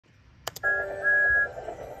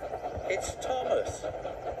It's Thomas.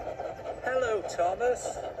 Hello,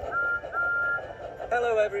 Thomas.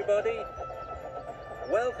 Hello, everybody.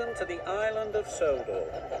 Welcome to the island of Sodor.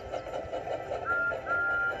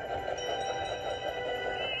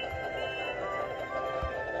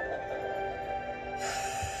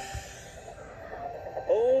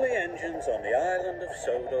 All the engines on the island of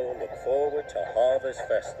Sodor look forward to Harvest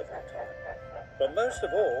Festival time. But most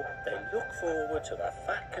of all, they look forward to the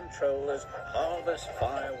Fat Controller's Harvest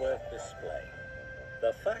Firework Display.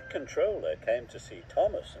 The Fat Controller came to see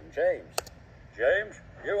Thomas and James. James,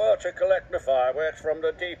 you are to collect the fireworks from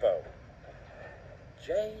the depot.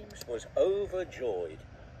 James was overjoyed.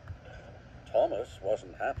 Thomas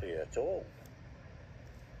wasn't happy at all.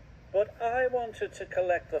 But I wanted to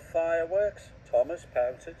collect the fireworks, Thomas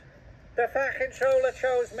pouted. The Fat Controller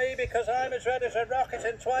chose me because I'm as red as a rocket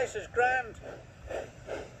and twice as grand.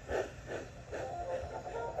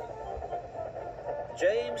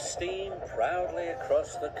 James steamed proudly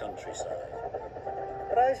across the countryside.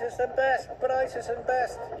 Brightest and best, brightest and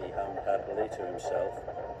best, he hummed happily to himself.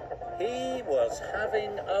 He was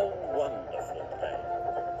having a wonderful day.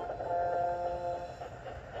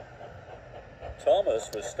 Thomas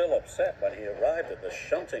was still upset when he arrived at the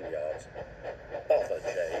shunting yards. Bother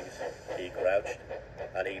James, he grouched,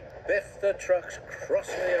 and he biffed the trucks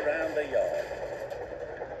crossly around the yard.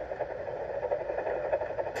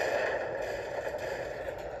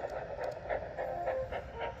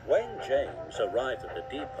 When James arrived at the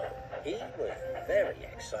depot, he was very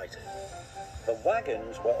excited. The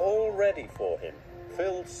wagons were all ready for him,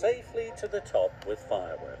 filled safely to the top with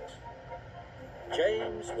fireworks.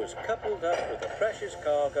 James was coupled up with the precious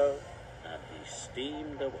cargo, and he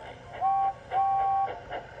steamed away.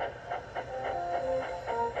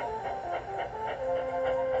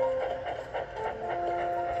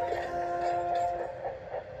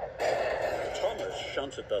 Thomas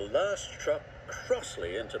shunted the last truck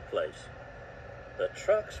crossly into place. The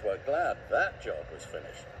trucks were glad that job was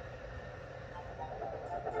finished.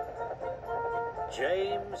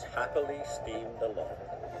 James happily steamed along.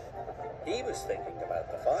 He was thinking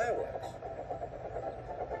about the fireworks.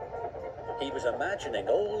 He was imagining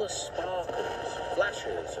all the sparkles,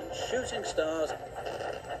 flashes, and shooting stars,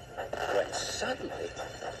 when suddenly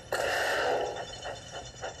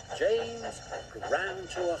James ground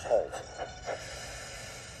to a halt.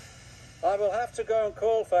 I will have to go and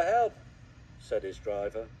call for help, said his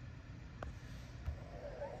driver.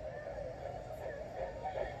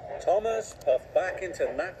 Thomas puffed back into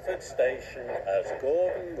Knapford Station as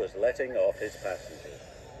Corbin was letting off his passengers.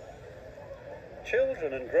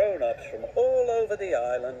 Children and grown-ups from all over the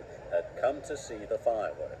island had come to see the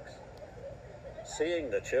fireworks.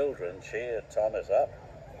 Seeing the children cheered Thomas up,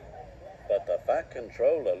 but the Fat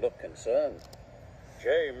Controller looked concerned.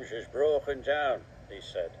 James is broken down, he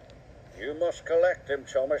said. You must collect him,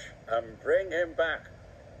 Thomas, and bring him back,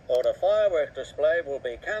 or the firework display will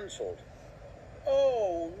be cancelled.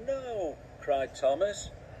 Oh, no, cried Thomas.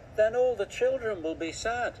 Then all the children will be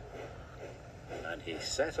sad. And he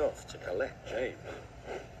set off to collect James.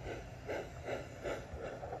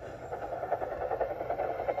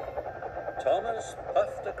 Thomas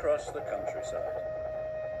puffed across the countryside.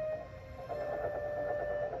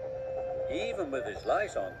 Even with his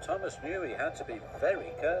light on, Thomas knew he had to be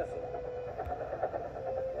very careful.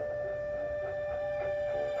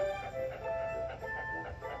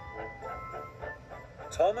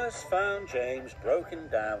 Thomas found James broken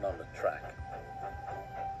down on the track.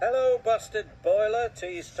 Hello, busted boiler,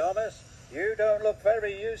 teased Thomas. You don't look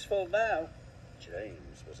very useful now.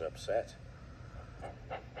 James was upset.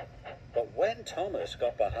 But when Thomas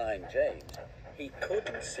got behind James, he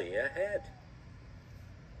couldn't see ahead.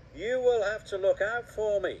 You will have to look out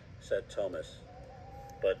for me, said Thomas.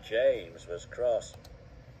 But James was cross.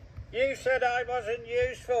 You said I wasn't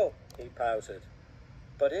useful, he pouted.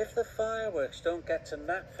 But if the fireworks don't get to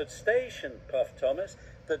Knapford Station, puffed Thomas,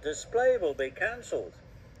 the display will be cancelled.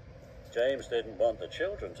 James didn't want the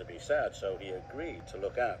children to be sad, so he agreed to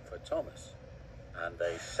look out for Thomas. And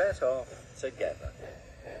they set off together.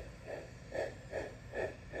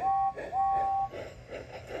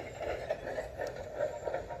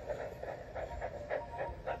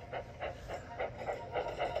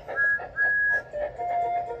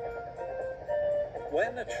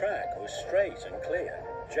 When the track was straight and clear,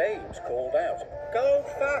 James called out, Go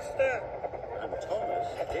faster! And Thomas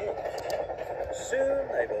did. Soon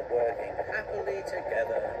they were working happily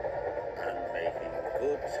together and making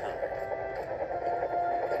good time.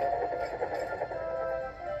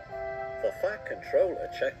 The Fat Controller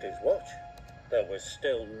checked his watch. There was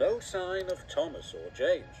still no sign of Thomas or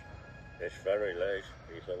James. It's very late,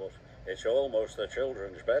 he thought. It's almost the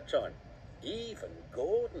children's bedtime. Even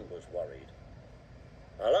Gordon was worried.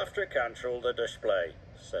 I'll have to cancel the display,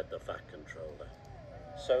 said the Fat Controller.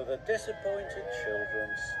 So the disappointed children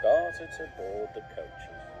started to board the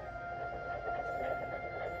coaches.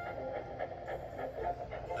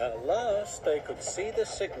 At last they could see the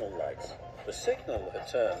signal lights. The signal had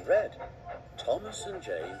turned red. Thomas and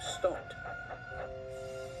James stopped.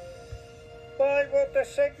 Why would the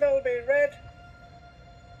signal be red?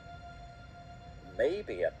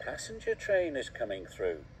 Maybe a passenger train is coming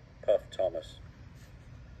through, puffed Thomas.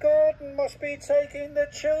 Gordon must be taking the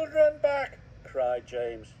children back, cried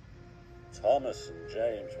James. Thomas and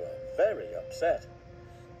James were very upset.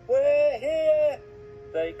 We're here,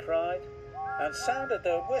 they cried, and sounded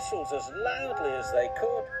their whistles as loudly as they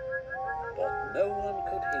could, but no one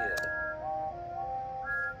could hear them.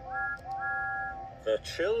 The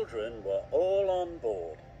children were all on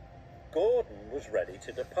board. Gordon was ready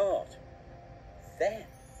to depart. Then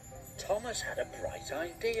Thomas had a bright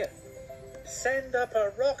idea. Send up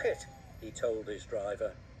a rocket, he told his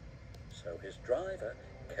driver. So his driver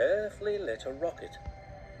carefully lit a rocket.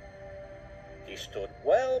 He stood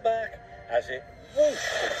well back as it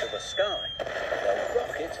whooshed into the sky. The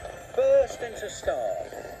rocket burst into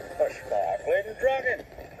stars. A sparkling dragon,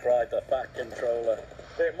 cried the Fat Controller.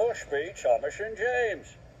 It must be Thomas and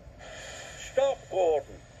James. Stop,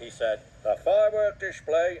 Gordon, he said. The firework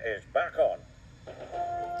display is back on.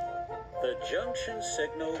 The junction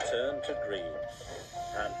signal turned to green,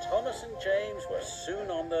 and Thomas and James were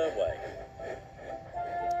soon on their way.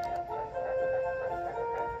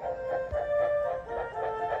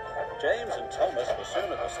 James and Thomas were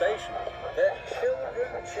soon at the station. Their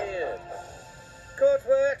children cheered. Good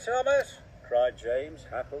work, Thomas, cried James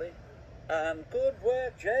happily. And good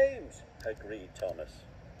work, James, agreed Thomas.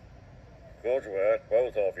 Good work,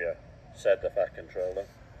 both of you, said the Fat Controller.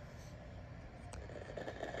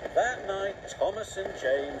 That night, Thomas and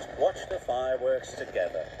James watched the fireworks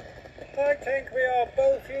together. I think we are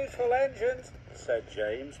both useful engines, said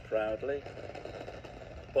James proudly.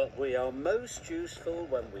 But we are most useful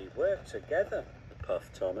when we work together,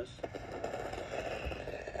 puffed Thomas.